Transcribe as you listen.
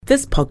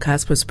This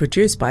podcast was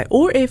produced by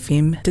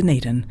OARsome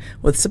Dunedin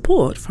with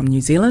support from New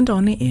Zealand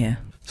On the Air.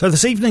 So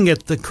this evening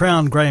at the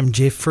Crown, Graeme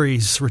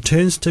Jefferies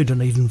returns to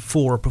Dunedin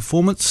for a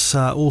performance.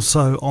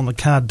 Also on the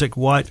card, Dick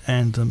White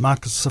and the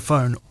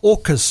Marxophone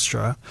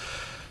Orchestra.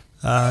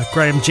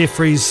 Graeme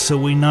Jefferies,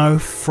 we know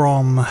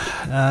from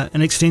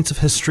an extensive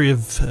history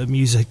of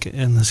music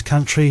in this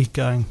country,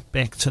 going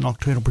back to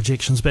Nocturnal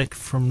Projections back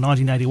from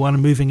 1981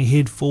 and moving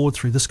ahead forward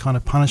through This Kind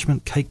of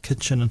Punishment,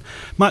 Cakekitchen and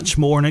much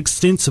more, an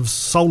extensive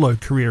solo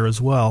career as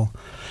well.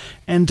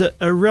 And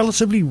a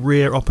relatively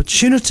rare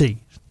opportunity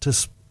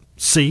to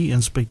see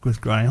and speak with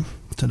Graeme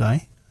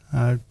today.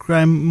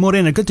 Graeme,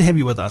 morena, good to have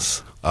you with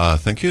us.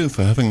 Thank you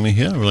for having me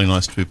here. Really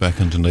nice to be back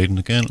in Dunedin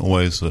again.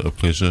 Always a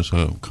pleasure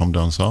to come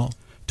down south.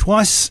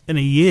 Twice in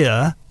a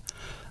year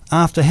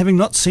after having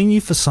not seen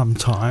you for some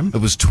time.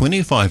 It was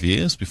 25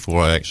 years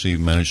before I actually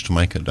managed to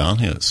make it down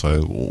here.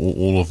 So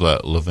all of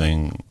that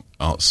living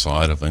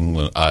outside of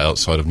England,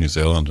 outside of New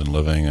Zealand, and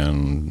living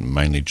in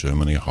mainly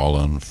Germany,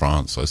 Holland,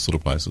 France, those sort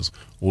of places,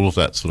 all of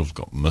that sort of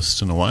got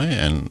missed in a way,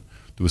 and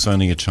there was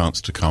only a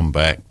chance to come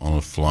back on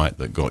a flight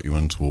that got you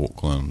into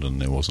Auckland, and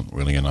there wasn't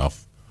really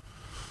enough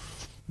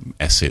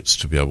assets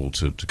to be able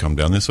to come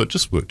down there, so it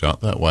just worked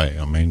out that way.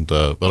 I mean,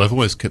 but I've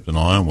always kept an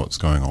eye on what's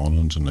going on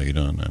in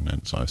Dunedin,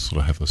 and so I sort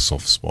of have a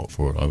soft spot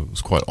for it. I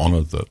was quite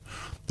honoured that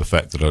the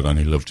fact that I'd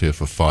only lived here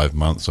for 5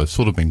 months, I've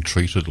sort of been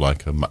treated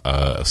like a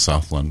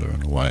Southlander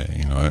in a way,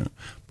 you know,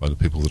 by the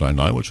people that I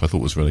know, which I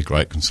thought was really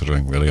great,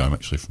 considering really I'm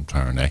actually from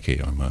Taranaki.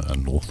 I'm a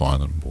North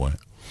Island boy.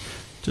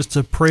 Just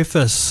to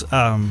preface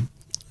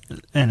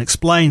and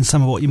explain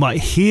some of what you might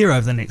hear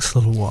over the next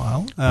little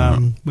while,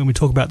 when we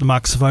talk about the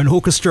Marxophone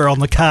Orchestra on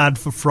the card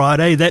for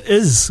Friday, that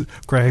is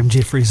Graeme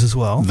Jefferies as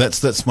well.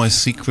 That's my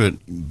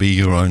secret Be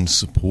Your Own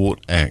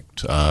Support act,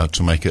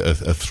 to make it a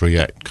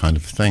 3-act kind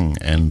of thing.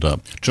 And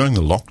during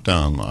the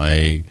lockdown,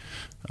 I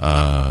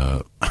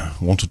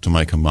wanted to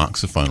make a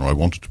Marxophone, or I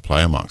wanted to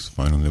play a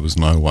Marxophone, and there was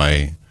no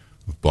way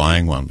of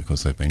buying one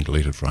because they've been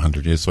deleted for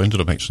 100 years. So I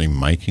ended up actually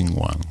making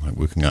one, like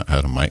working out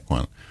how to make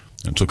one.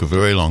 And it took a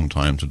very long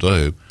time to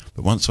do.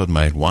 But once I'd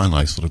made one,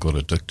 I sort of got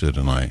addicted,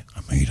 and I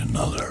made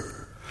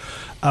another.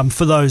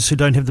 For those who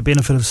don't have the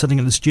benefit of sitting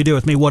in the studio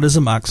with me, what is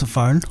a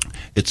Marxophone?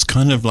 It's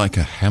kind of like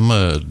a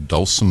hammer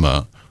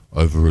dulcimer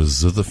over a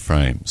zither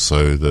frame.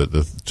 So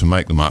to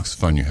make the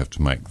Marxophone, you have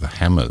to make the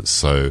hammers.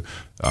 So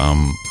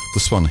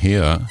this one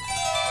here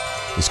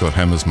has got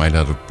hammers made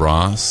out of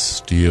brass,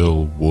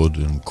 steel, wood,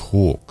 and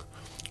cork.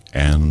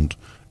 And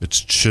it's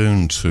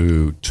tuned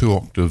to 2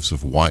 octaves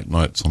of white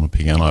notes on a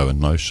piano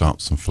and no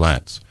sharps and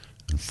flats,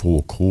 and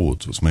 4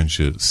 chords, which means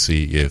you're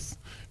C, F,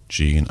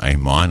 G, and A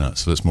minor.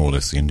 So that's more or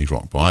less the indie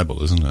rock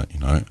Bible, isn't it?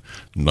 You know,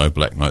 no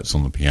black notes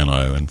on the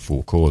piano and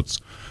 4 chords.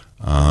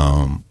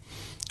 And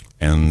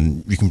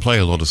you can play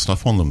a lot of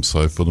stuff on them.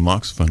 So for the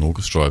Marxophone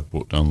Orchestra, I've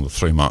brought down the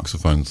 3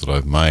 Marxophones that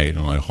I've made,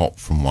 and I hop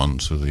from one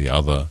to the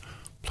other,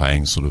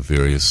 playing sort of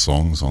various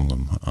songs on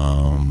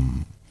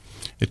them.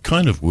 It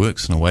kind of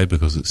works in a way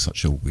because it's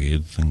such a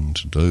weird thing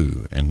to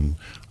do, and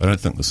I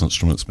don't think this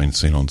instrument's been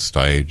seen on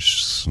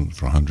stage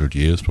for 100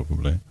 years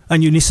probably.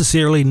 And you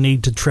necessarily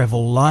need to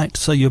travel light,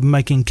 so you're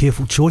making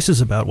careful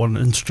choices about what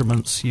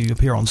instruments you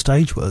appear on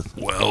stage with.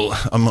 Well,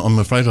 I'm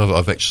afraid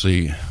I've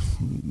actually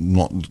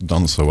not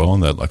done so well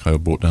on that. Like, I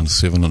brought down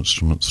 7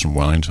 instruments from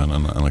Wellington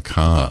and a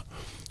car,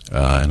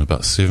 and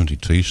about 70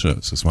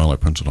 T-shirts as well. I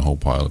printed a whole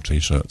pile of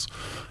T-shirts.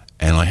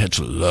 And I had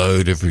to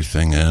load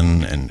everything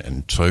in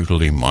and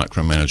totally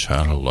micromanage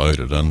how to load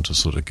it in to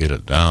sort of get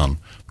it down,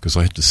 because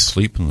I had to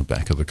sleep in the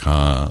back of the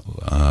car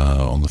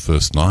on the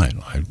first night.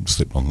 I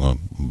slept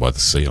by the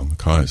sea on the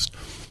coast.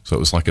 So it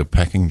was like a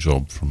packing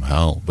job from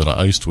hell. But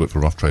I used to work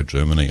for Rough Trade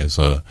Germany as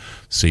a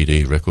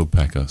CD record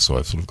packer, so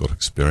I've sort of got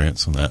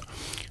experience in that.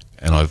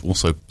 And I've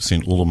also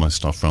sent all of my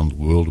stuff around the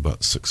world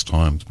about 6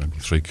 times, maybe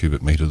 3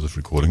 cubic meters of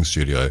recording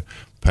studio,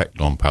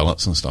 packed on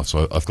pallets and stuff.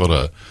 So I've got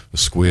a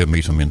square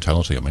meter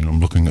mentality. I mean,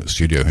 I'm looking at the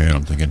studio here and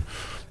I'm thinking,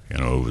 you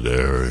know, over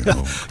there.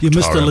 You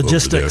missed the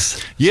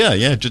logistics.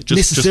 Yeah, just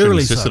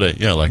necessarily necessity.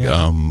 So. Yeah, like,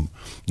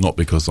 not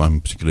because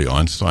I'm particularly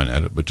Einstein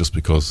at it, but just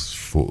because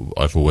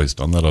I've always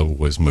done that. I've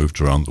always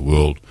moved around the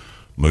world,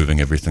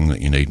 moving everything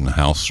that you need in a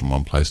house from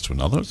one place to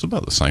another. It's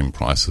about the same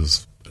price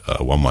as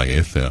one-way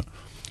airfare.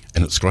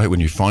 And it's great when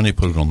you finally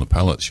put it on the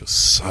pallets, you're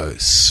so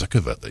sick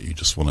of it that you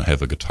just want to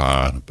have a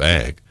guitar and a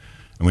bag.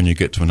 And when you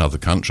get to another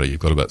country,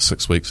 you've got about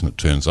 6 weeks and it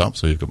turns up,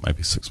 so you've got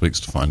maybe 6 weeks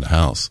to find a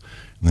house.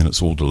 And then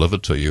it's all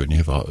delivered to you, and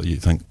you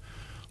think,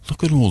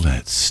 look at all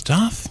that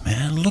stuff,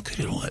 man, look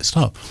at all that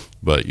stuff.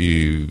 But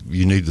you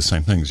need the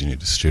same things. You need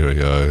the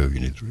stereo, you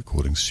need the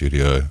recording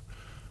studio.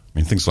 I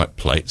mean, things like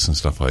plates and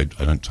stuff, I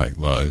don't take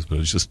those, but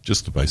it's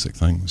just the basic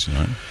things, you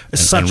know. It's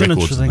such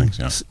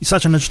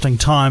an interesting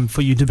time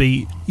for you to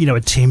be, you know,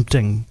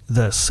 attempting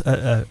this.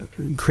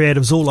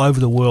 Creatives all over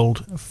the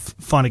world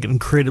finding it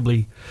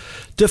incredibly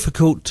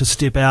difficult to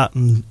step out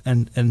and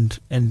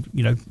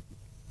you know,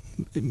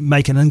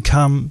 make an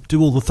income,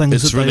 do all the things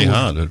it's that really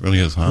hard. It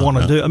really is hard.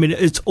 Want to do. I mean,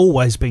 it's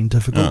always been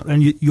difficult.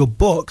 And your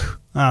book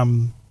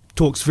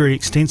talks very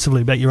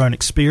extensively about your own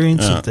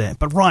experience of that.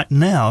 But right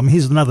now, I mean,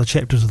 here's another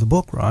chapter to the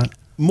book, right?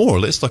 More or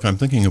less, like I'm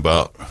thinking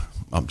about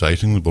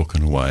updating the book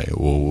in a way.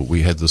 Or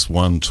we had this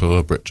one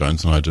tour, Brett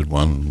Jones and I did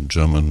one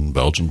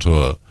German-Belgian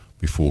tour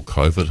before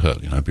COVID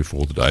hit,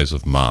 before the days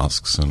of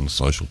masks and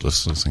social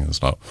distancing and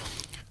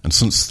stuff. And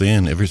since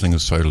then, everything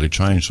has totally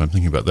changed. So I'm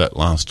thinking about that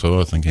last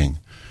tour, thinking,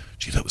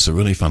 gee, that was a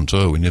really fun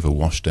tour. We never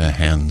washed our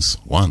hands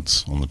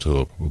once on the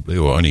tour, probably,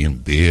 or only in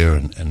beer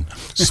and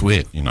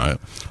sweat,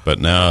 But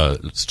now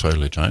it's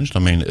totally changed. I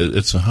mean,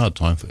 it's a hard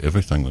time for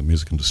everything. The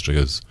music industry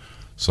is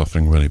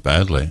suffering really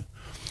badly.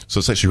 So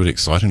it's actually really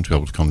exciting to be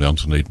able to come down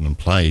to Dunedin and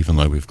play, even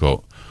though we've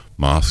got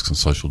masks and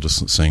social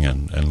distancing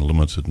and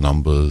limited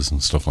numbers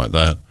and stuff like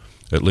that.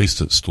 At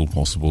least it's still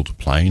possible to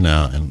play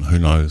now, and who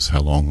knows how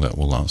long that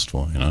will last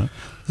for,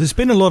 There's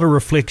been a lot of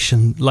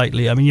reflection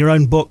lately. I mean, your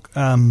own book,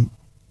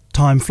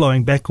 Time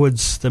Flowing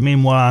Backwards, the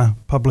memoir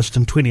published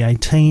in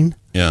 2018.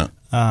 Yeah.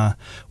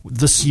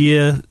 This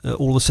year,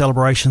 all the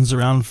celebrations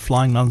around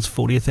Flying Nun's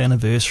 40th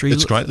anniversary.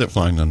 It's great that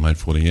Flying Nun made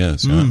 40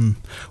 years. Yeah.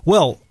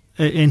 Well,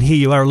 and here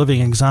you are, a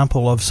living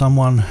example of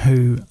someone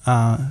who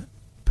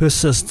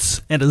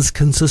persists and is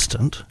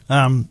consistent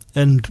and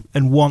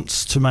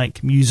wants to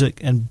make music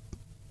and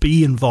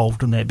be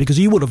involved in that, because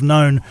you would have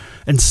known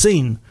and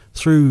seen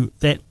through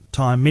that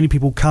time many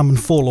people come and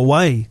fall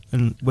away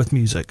with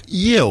music.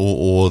 Yeah,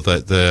 or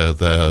that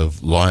their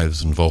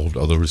lives involved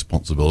other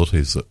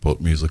responsibilities that put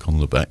music on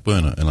the back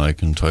burner, and I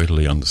can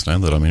totally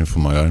understand that. I mean,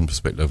 from my own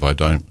perspective, I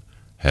don't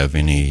have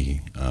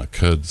any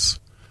kids,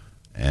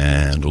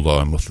 and although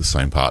I'm with the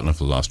same partner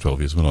for the last 12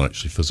 years, we're not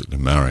actually physically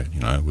married.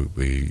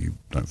 We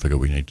don't figure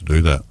we need to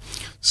do that.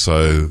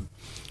 So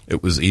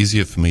it was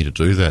easier for me to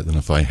do that than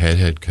if I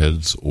had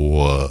kids,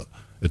 or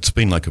it's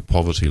been like a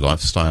poverty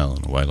lifestyle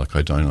in a way. Like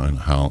I don't own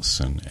a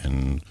house,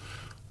 and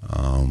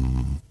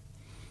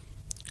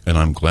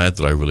I'm glad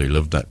that I really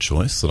lived that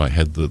choice, that I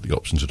had the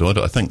option to do it.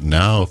 I think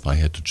now if I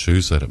had to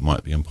choose that, it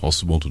might be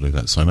impossible to do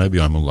that. So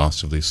maybe I'm the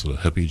last of these sort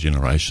of hippie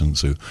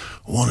generations who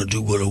want to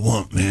do what I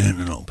want,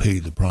 man, and I'll pay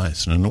the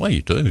price. And in a way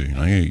you do,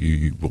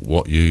 you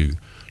what you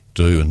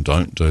do and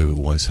don't do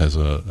always has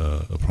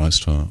a price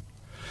to it.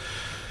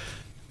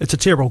 It's a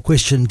terrible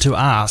question to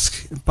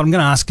ask, but I'm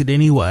going to ask it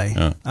anyway.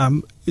 Yeah.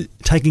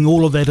 Taking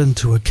all of that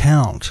into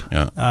account,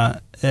 Yeah.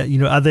 are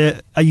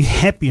you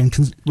happy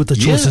with the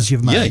choices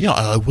you've made? Yeah.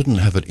 I wouldn't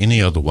have it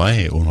any other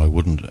way, or I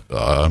wouldn't.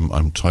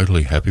 I'm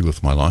totally happy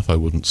with my life. I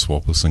wouldn't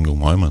swap a single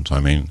moment. I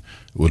mean,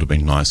 it would have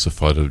been nice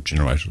if I'd have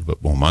generated a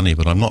bit more money,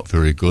 but I'm not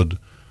very good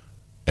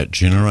at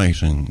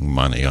generating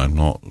money. I'm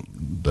not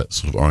that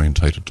sort of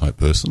orientated type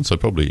person, so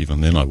probably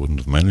even then I wouldn't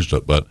have managed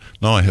it. But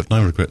no, I have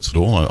no regrets at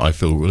all. I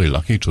feel really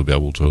lucky to be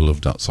able to have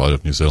lived outside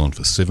of New Zealand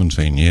for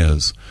 17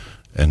 years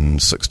in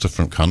 6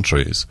 different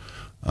countries,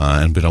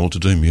 and been able to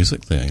do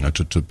music there,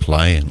 to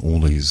play in all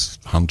these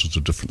hundreds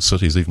of different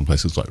cities, even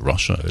places like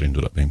Russia. It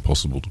ended up being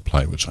possible to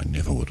play, which I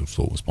never would have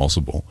thought was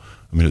possible.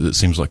 I mean, it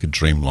seems like a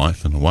dream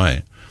life in a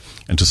way.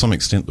 And to some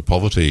extent, the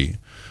poverty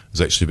has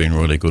actually been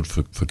really good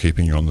for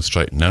keeping you on the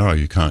straight and narrow.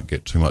 You can't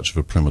get too much of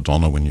a prima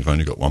donna when you've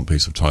only got one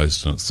piece of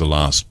toast and it's the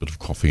last bit of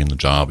coffee in the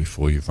jar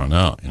before you've run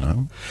out,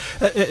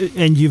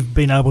 And you've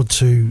been able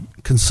to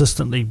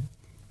consistently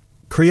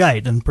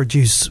create and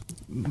produce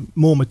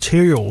more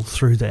material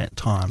through that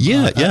time.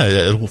 Yeah,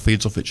 it all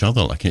feeds off each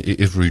other. Like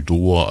every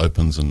door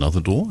opens another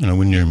door.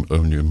 When you're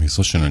a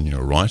musician and you're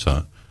a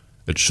writer,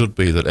 it should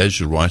be that as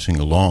you're writing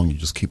along, you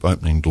just keep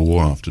opening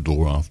door after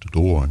door after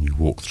door, and you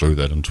walk through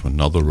that into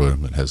another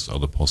room that has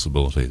other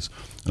possibilities.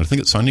 And I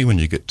think it's only when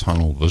you get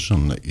tunnel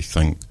vision that you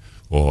think,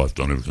 I've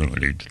done everything I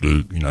need to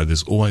do.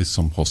 There's always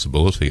some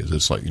possibility.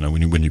 It's like,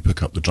 when you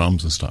pick up the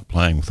drums and start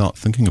playing without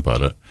thinking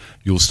about it,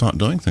 you'll start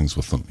doing things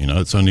with them.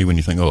 It's only when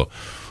you think,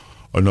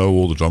 I know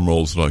all the drum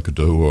rolls that I could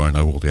do, or I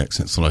know all the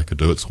accents that I could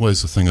do. It's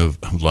always a thing of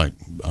like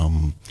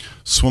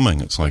swimming.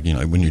 It's like,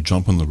 when you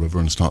jump in the river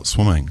and start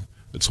swimming,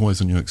 it's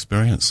always a new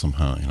experience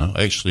somehow,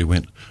 I actually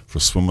went for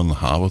a swim in the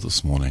harbour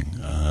this morning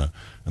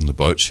in the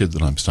boat shed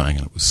that I'm staying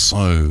in. It was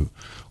so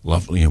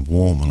lovely and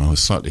warm, and I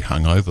was slightly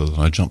hungover that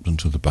I jumped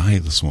into the bay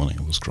this morning.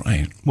 It was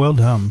great. Well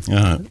done.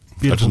 Yeah,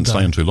 Beautiful I didn't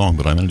stay in too long,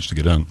 but I managed to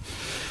get in.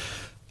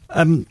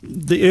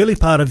 The early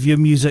part of your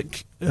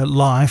music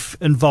life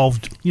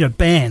involved,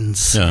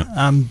 bands.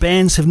 Yeah.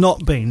 Bands have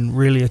not been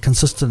really a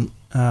consistent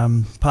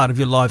part of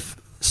your life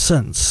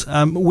since.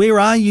 Where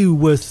are you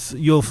with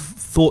your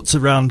thoughts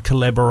around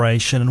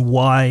collaboration and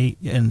why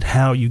and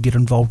how you get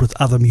involved with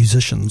other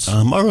musicians?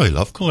 I really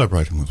love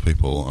collaborating with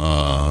people.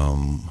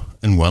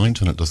 In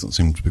Wellington, it doesn't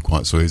seem to be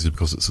quite so easy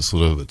because it's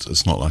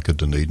it's not like a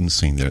Dunedin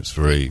scene there. It's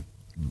very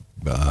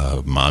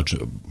not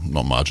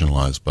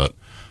marginalised, but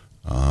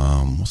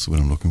what's the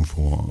word I'm looking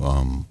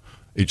for?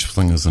 Each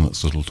thing is in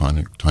its little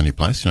tiny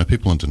place.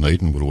 People in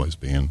Dunedin would always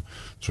be in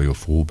 3 or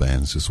 4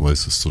 bands. There's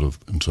always this sort of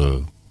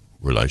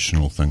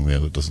interrelational thing there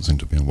that doesn't seem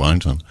to be in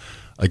Wellington.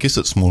 I guess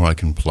it's more I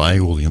can play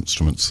all the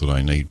instruments that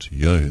I need to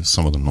use,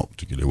 some of them not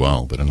particularly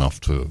well, but enough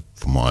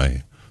for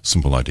my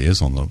simple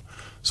ideas on them.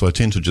 So I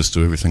tend to just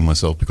do everything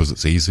myself because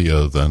it's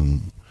easier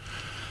than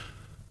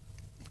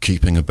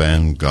keeping a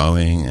band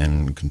going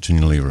and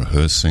continually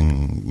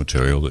rehearsing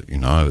material that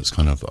it's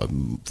kind of,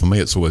 for me,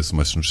 it's always the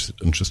most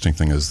interesting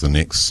thing is the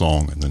next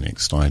song and the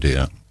next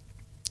idea.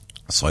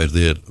 So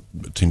there,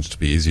 it tends to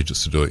be easier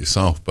just to do it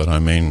yourself. But I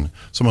mean,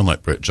 someone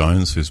like Brett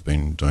Jones, who's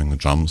been doing the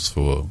drums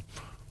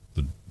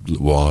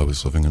while I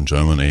was living in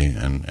Germany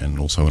and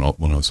also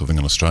when I was living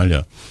in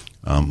Australia,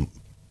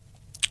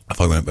 if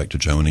I went back to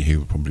Germany, he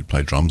would probably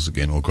play drums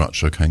again, or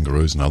Groucho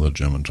Kangaroo's another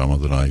German drummer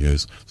that I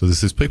use. So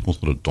there's these people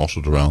sort of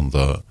dotted around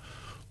the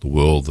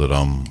world that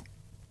are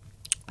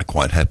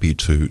quite happy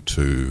to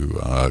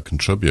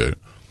contribute,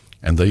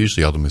 and they're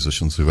usually other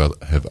musicians who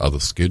have other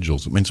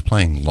schedules. It means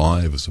playing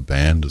live as a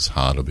band is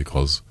harder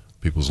because of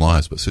people's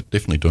lives, but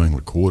definitely doing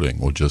recording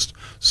or just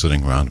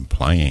sitting around and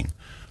playing,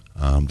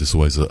 there's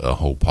always a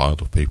whole pile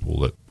of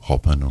people that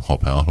hop in and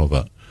hop out of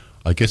it.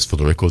 I guess for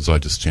the records, I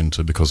just tend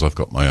to, because I've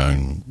got my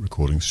own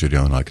recording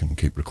studio and I can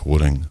keep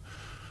recording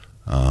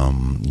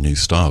new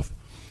stuff,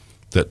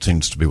 that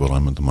tends to be what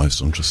I'm the most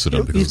interested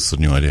in because it's the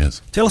new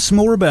ideas. Tell us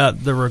more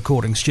about the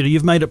recording studio.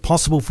 You've made it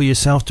possible for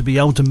yourself to be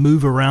able to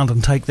move around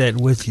and take that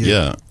with you.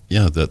 Yeah.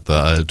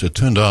 It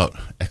turned out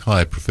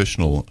Akai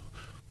Professional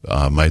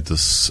made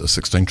this a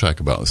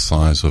 16-track about the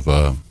size of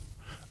a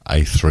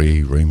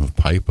A3 ream of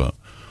paper.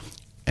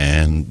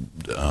 And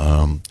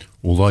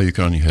although you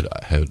can only had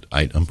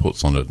 8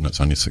 inputs on it and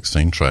it's only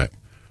 16-track,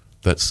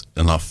 that's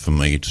enough for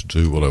me to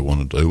do what I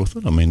want to do with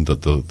it. I mean,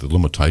 the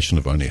limitation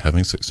of only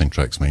having 16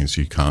 tracks means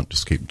you can't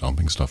just keep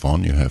dumping stuff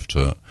on.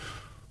 The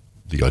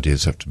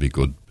ideas have to be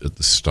good at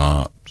the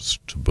start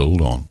to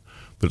build on.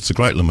 But it's a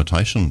great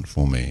limitation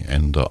for me,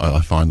 and I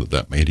find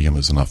that medium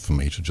is enough for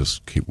me to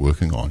just keep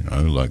working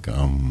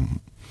on,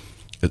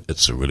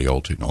 it's a really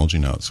old technology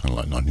now. It's kind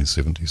of like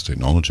 1970s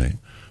technology.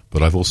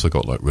 But I've also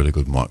got really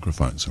good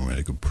microphones and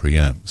really good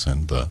preamps,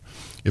 and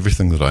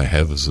everything that I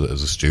have as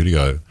a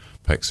studio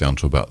packs down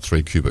to about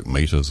 3 cubic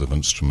meters of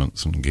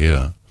instruments and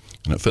gear,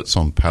 and it fits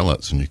on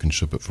pallets, and you can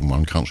ship it from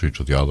one country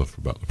to the other for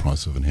about the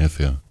price of an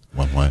airfare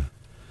one way.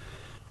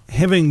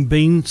 Having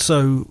been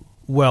so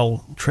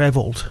well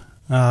travelled,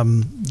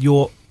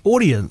 your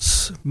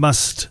audience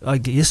must, I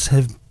guess,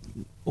 have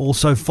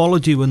also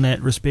followed you in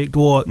that respect,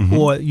 or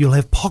you'll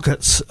have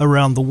pockets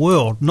around the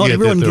world. Not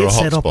everyone gets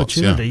that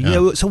opportunity.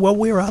 Yeah. So,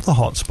 where are the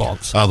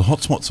hotspots? The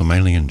hotspots are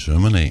mainly in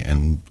Germany,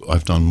 and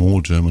I've done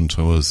more German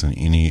tours than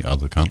any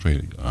other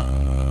country.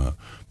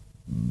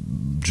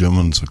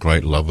 Germans are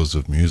great lovers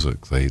of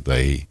music.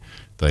 They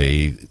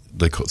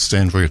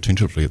stand very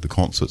attentively at the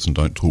concerts and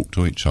don't talk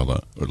to each other,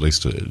 or at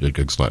least at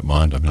gigs like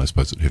mine. I mean, I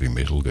suppose at heavy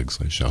metal gigs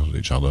they shout at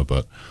each other,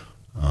 but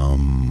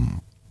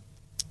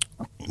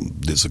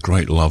there's a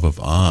great love of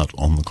art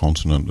on the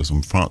continent. As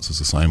in France is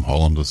the same,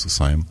 Holland is the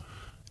same,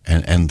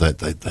 and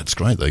that's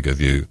great. They give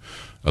you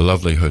a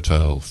lovely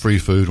hotel, free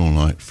food all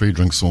night, free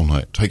drinks all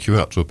night, take you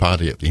out to a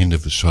party at the end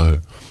of the show.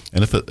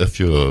 And if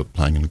you're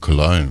playing in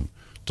Cologne,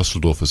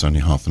 Dusseldorf is only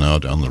half an hour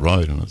down the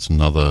road, and it's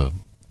another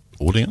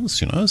audience,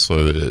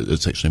 so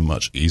it's actually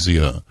much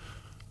easier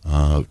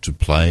to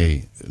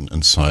play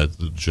inside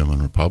the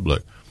German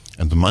Republic.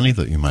 And the money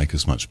that you make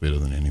is much better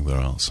than anywhere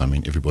else. I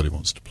mean, everybody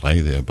wants to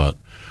play there, but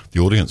the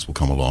audience will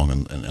come along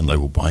and they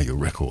will buy your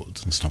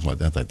records and stuff like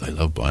that. They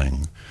love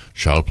buying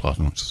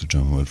Schallplatten, which is a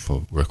German word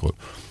for record.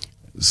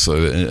 So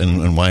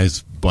in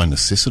ways, by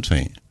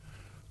necessity,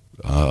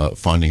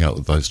 finding out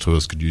that those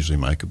tours could usually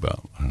make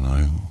about,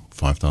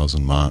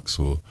 5,000 marks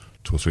or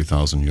 2,000 or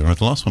 3,000 euro.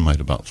 The last one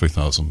made about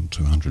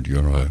 3,200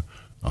 euro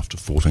after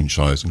 14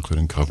 shows,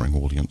 including covering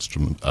all the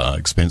instrument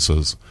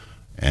expenses.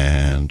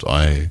 And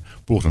I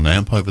brought an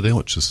amp over there,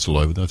 which is still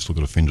over there. I've still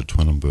got a Fender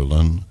Twin in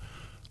Berlin.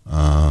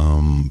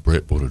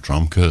 Brett bought a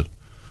drum kit.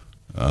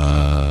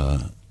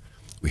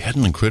 We had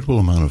an incredible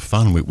amount of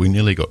fun. We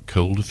nearly got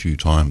killed a few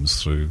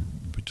times through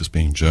just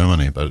being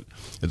Germany, but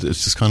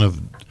it's just kind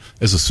of,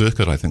 as a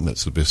circuit, I think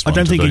that's the best one. I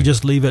don't think you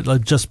just leave it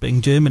like just being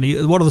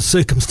Germany. What are the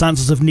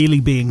circumstances of nearly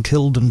being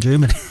killed in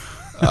Germany?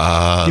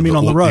 You mean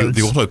on the roads?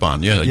 The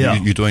Autobahn, yeah.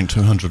 You're doing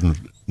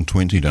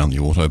 220 down the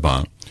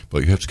Autobahn,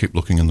 but you have to keep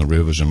looking in the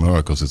rear vision mirror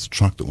because there's a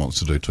truck that wants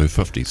to do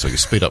 250, so you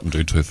speed up and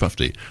do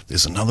 250.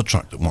 There's another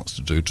truck that wants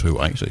to do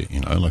 280,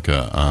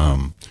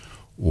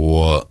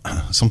 or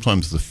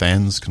sometimes the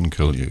fans can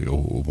kill you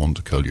or want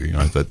to kill you,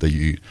 that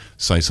you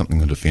say something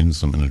that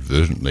offends them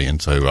inadvertently,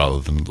 and so rather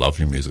than love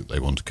your music, they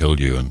want to kill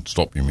you and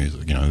stop your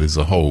music. There's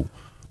a whole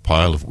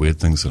pile of weird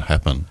things that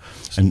happen.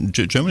 And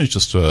Germany is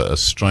just a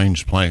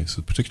strange place,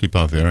 particularly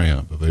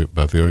Bavaria.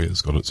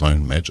 Bavaria's got its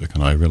own magic,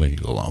 and I really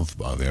love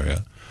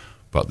Bavaria.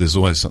 But there's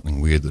always something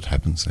weird that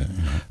happens there.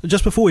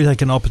 Just before we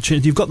take an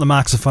opportunity, you've got the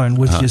saxophone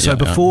with you, so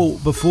before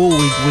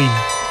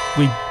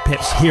we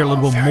perhaps hear a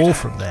little bit more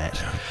from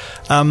that,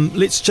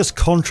 let's just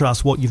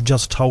contrast what you've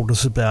just told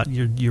us about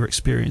your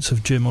experience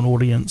of German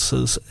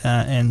audiences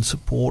and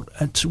support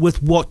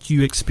with what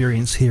you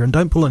experience here. And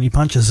don't pull any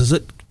punches. Is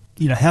it,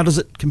 how does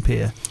it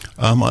compare?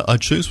 I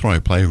choose where I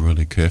play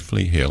really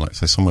carefully here. Like,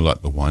 say, somewhere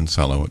like the Wine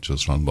Cellar, which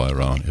is run by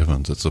Rowan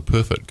Evans. It's a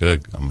perfect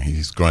gig.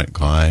 He's a great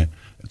guy.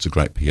 It's a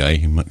great PA.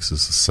 He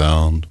mixes the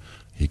sound.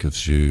 He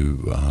gives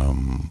you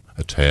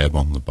a tab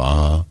on the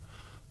bar.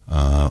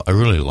 I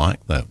really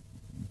like that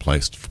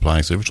place for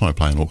playing. So every time I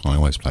play in Auckland, I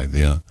always play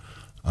there.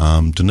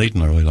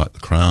 Dunedin, I really like the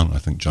Crown. I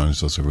think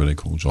Jones does a really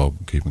cool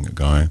job keeping it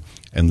going.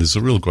 And there's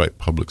a real great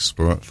public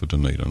spirit for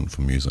Dunedin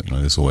for music.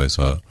 There's always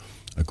a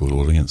good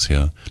audience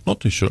here.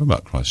 Not too sure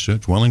about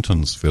Christchurch.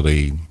 Wellington's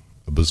fairly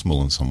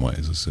abysmal in some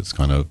ways. It's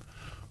kind of,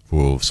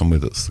 for somewhere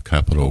that's the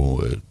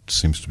capital, it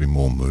seems to be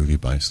more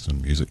movie-based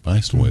than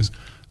music-based. Always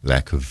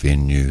lack of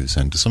venues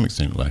and to some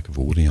extent lack of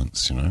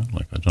audience,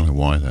 Like, I don't know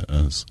why that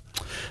is.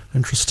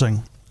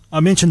 Interesting.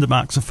 I mentioned the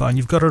Marxophone.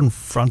 You've got it in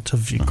front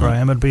of you,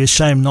 Graeme. It'd be a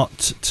shame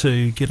not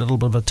to get a little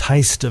bit of a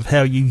taste of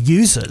how you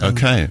use it.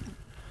 Okay.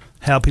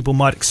 How people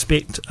might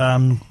expect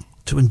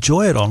to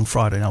enjoy it on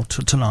Friday night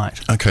tonight.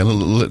 Okay,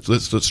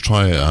 let's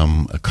try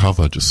a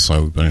cover, just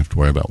so we don't have to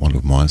worry about one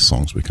of my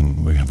songs. We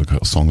have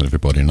a song that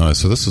everybody knows.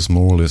 So this is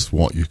more or less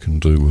what you can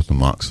do with the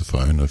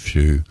Marxophone if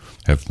you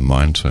have the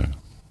mind to.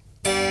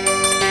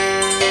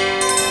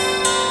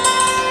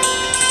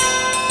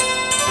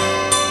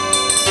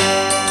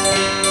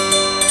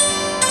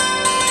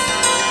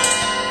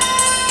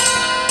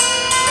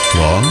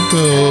 Long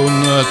ago,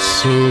 not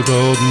so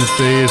old in the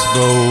days of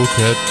old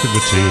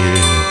captivity,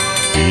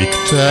 we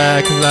could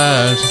take a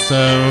light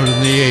sound in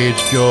the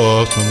age of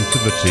your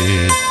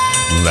captivity.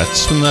 And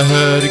that's when the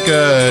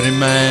hurdy-gurdy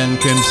man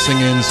came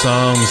singing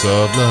songs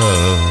of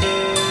love.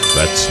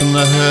 That's when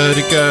the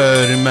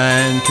hurdy-gurdy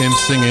man came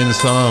singing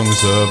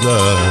songs of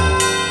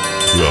love.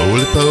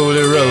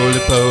 Roly-poly,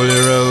 roly-poly,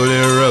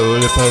 roly,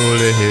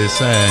 roly-poly, he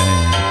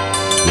sang.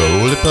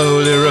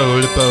 Roly-poly,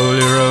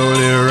 roly-poly,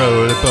 roly,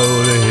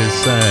 roly-poly, he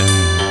sang.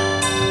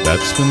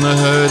 That's when the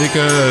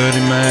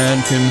hurdy-gurdy man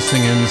came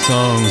singing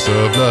songs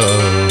of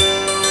love.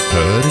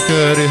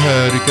 Hurdy-gurdy,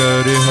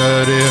 hurdy-gurdy,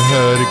 hurdy,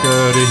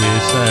 hurdy-gurdy, he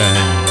sang.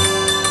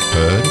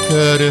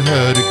 Hurdy-gurdy,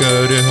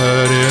 hurdy-gurdy,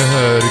 hurdy,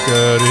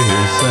 hurdy-gurdy,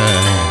 he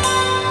sang.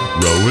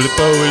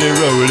 Roly-poly,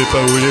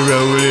 roly-poly,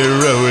 roly,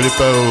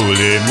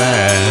 roly-poly,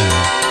 man.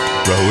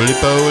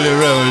 Roly-poly,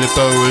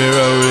 roly-poly,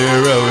 roly,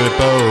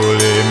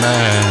 roly-poly,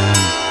 man.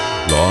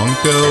 Long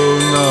ago,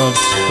 North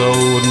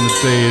Stone, in the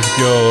days of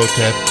your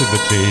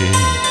captivity,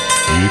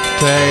 you could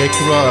take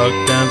a rock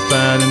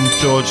downtown and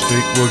George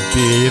Street would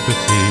be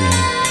empty.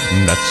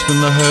 And that's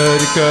when the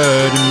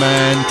hurdy-gurdy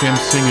man came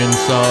singing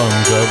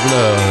songs of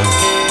love.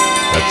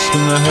 That's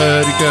when the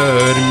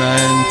hurdy-gurdy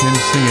man came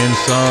singing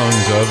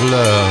songs of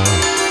love.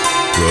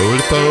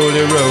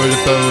 Roly-poly,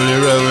 roly-poly,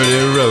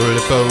 roly,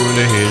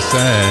 roly-poly, he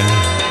sang.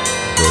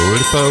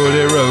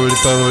 Roly-poly,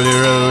 roly-poly,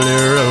 roly,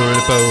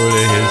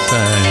 roly-poly, he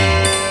sang.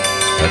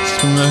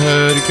 That's when the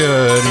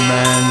hurdy-gurdy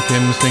man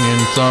came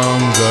singing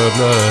songs of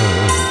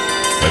love.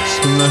 That's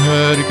when the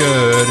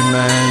hurdy-gurdy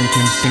man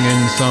came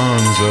singing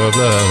songs of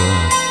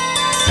love.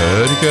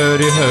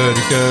 Hurdy-gurdy,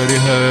 hurdy-gurdy,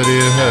 hurdy,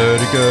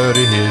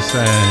 hurdy-gurdy, he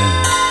sang.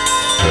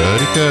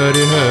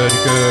 Hurdy-gurdy,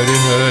 hurdy-gurdy,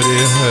 hurdy,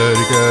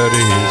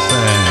 hurdy-gurdy, he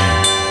sang.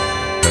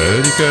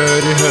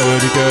 Hurdy-gurdy,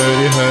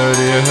 hurdy-gurdy,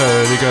 hurdy,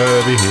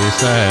 hurdy-gurdy, he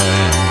sang.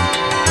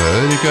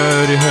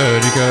 Hurdy-gurdy,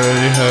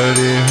 hurdy-gurdy,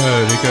 hurdy,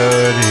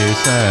 hurdy-gurdy, he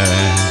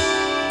sang.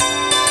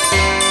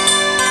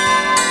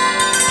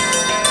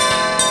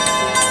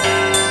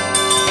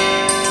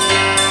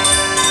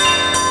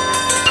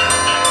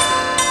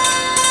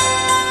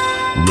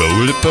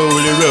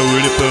 Roly-poly,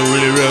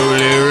 roly-poly,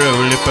 roly,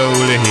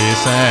 roly-poly, he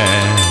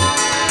sang.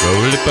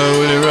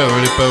 Roly-poly,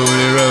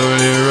 roly-poly,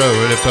 roly,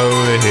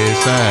 roly-poly, he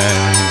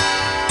sang.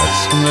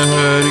 That's when the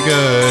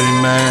hurdy-gurdy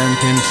man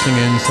came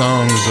singing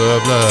songs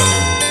of love.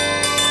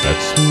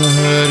 That's when the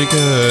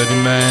hurdy-gurdy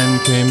man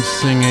came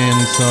singing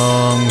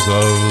songs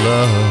of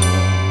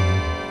love.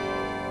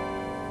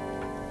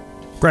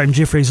 Graeme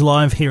Jefferies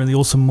live here in the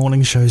Awesome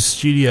Morning Show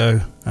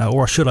studio,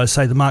 or should I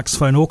say the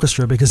Marxophone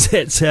Orchestra, because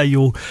that's how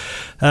you'll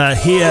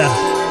hear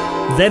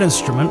that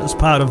instrument as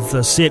part of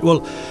the set.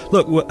 Well,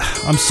 look,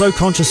 I'm so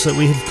conscious that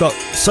we have got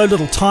so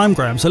little time,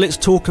 Graeme, so let's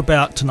talk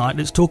about tonight.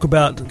 Let's talk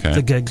about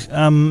the gig.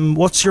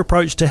 What's your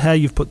approach to how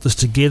you've put this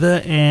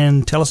together,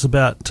 and tell us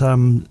about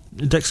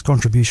Dick's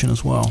contribution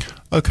as well.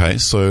 Okay,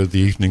 so the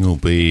evening will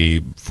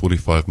be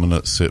 45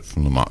 minutes set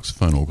from the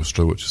Marxophone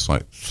Orchestra, which is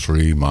like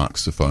 3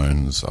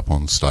 Marxophones up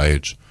on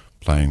stage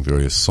playing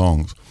various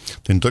songs.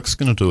 Then Dick's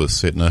going to do a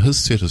set. Now, his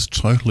set is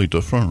totally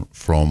different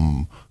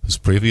from his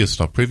previous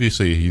stuff.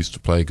 Previously, he used to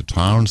play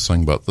guitar and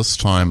sing, but this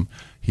time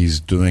he's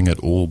doing it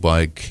all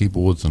by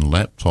keyboards and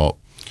laptop,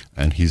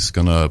 and he's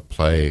going to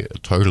play a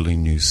totally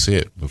new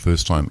set, the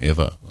first time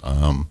ever.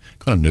 Kind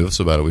of nervous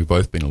about it. We've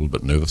both been a little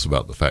bit nervous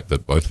about the fact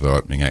that both of our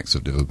opening acts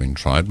have never been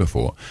tried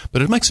before,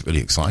 but it makes it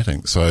really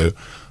exciting. So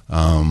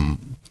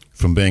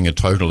from being a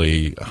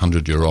totally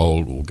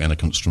 100-year-old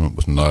organic instrument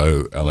with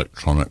no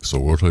electronics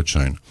or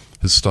auto-tune,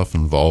 his stuff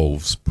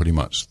involves pretty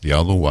much the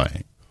other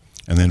way.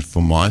 And then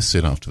for my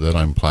set after that,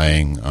 I'm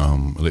playing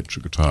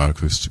electric guitar,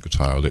 acoustic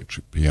guitar,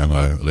 electric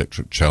piano,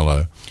 electric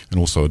cello, and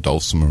also a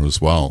dulcimer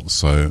as well.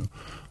 So,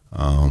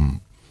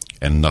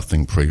 and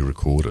nothing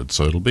pre-recorded.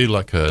 So it'll be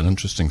like an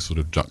interesting sort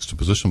of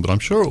juxtaposition, but I'm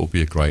sure it will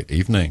be a great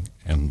evening.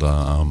 And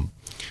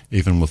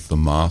even with the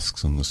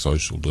masks and the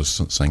social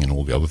distancing and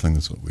all the other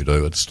things that we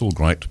do, it's still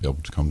great to be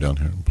able to come down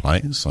here and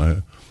play.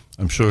 So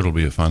I'm sure it'll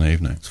be a fun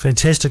evening. It's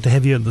fantastic to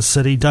have you in the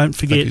city. Don't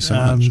forget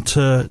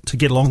to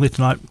get along there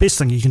tonight. Best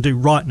thing you can do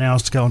right now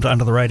is to go onto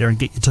Under the Radar and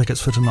get your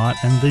tickets for tonight,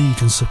 and then you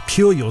can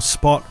secure your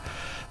spot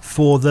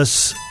for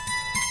this,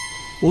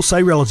 we'll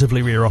say,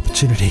 relatively rare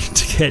opportunity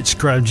to catch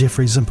Graeme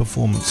Jefferies in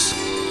performance.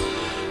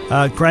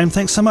 Graeme,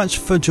 thanks so much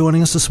for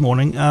joining us this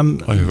morning.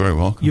 You're very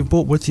welcome. You've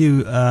brought with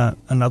you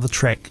another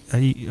track.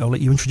 I'll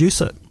let you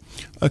introduce it.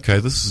 Okay,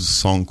 this is a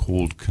song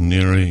called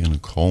Canary in a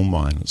Coal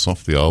Mine. It's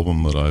off the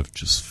album that I've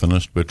just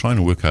finished. We're trying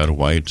to work out a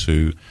way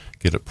to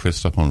get it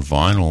pressed up on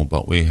vinyl,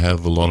 but we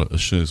have a lot of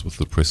issues with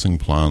the pressing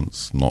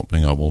plants not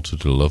being able to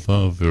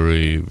deliver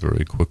very,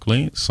 very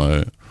quickly.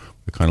 So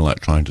we're kind of like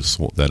trying to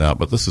sort that out.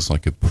 But this is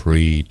like a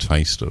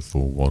pre-taster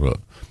for what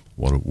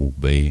it will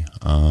be.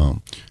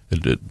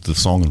 The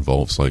song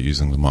involves like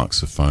using the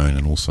microphone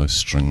and also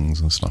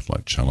strings and stuff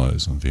like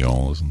cellos and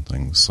violas and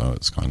things. So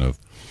it's kind of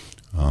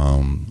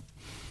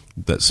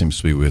that seems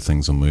to be where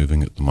things are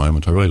moving at the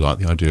moment. I really like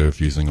the idea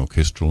of using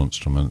orchestral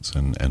instruments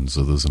and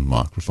zithers and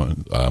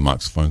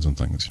microphones and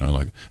things, you know,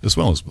 like as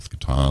well as with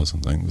guitars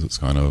and things. It's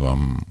kind of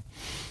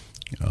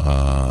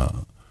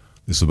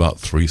there's about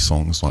 3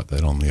 songs like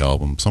that on the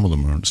album. Some of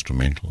them are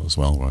instrumental as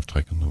well, where I've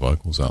taken the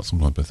vocals out.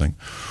 Sometimes I think,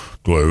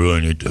 do I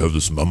really need to have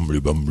this bumbly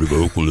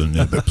vocal in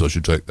there? Perhaps I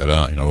should take that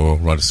out, you know, or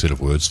write a set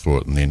of words for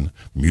it and then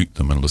mute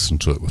them and listen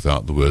to it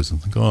without the words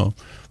and think, oh,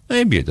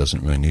 maybe it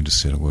doesn't really need a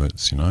set of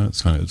words, you know.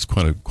 It's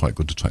quite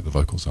good to take the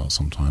vocals out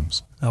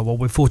sometimes. Well,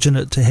 we're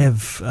fortunate to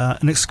have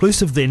an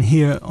exclusive then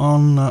here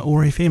on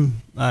OARfm.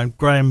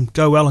 Graeme,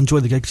 go well, enjoy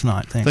the gig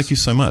tonight. Thanks. Thank you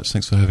so much.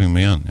 Thanks for having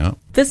me on. Yeah.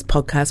 This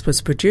podcast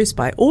was produced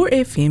by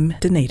OARfm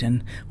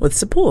Dunedin with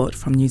support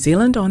from New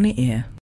Zealand On the Air.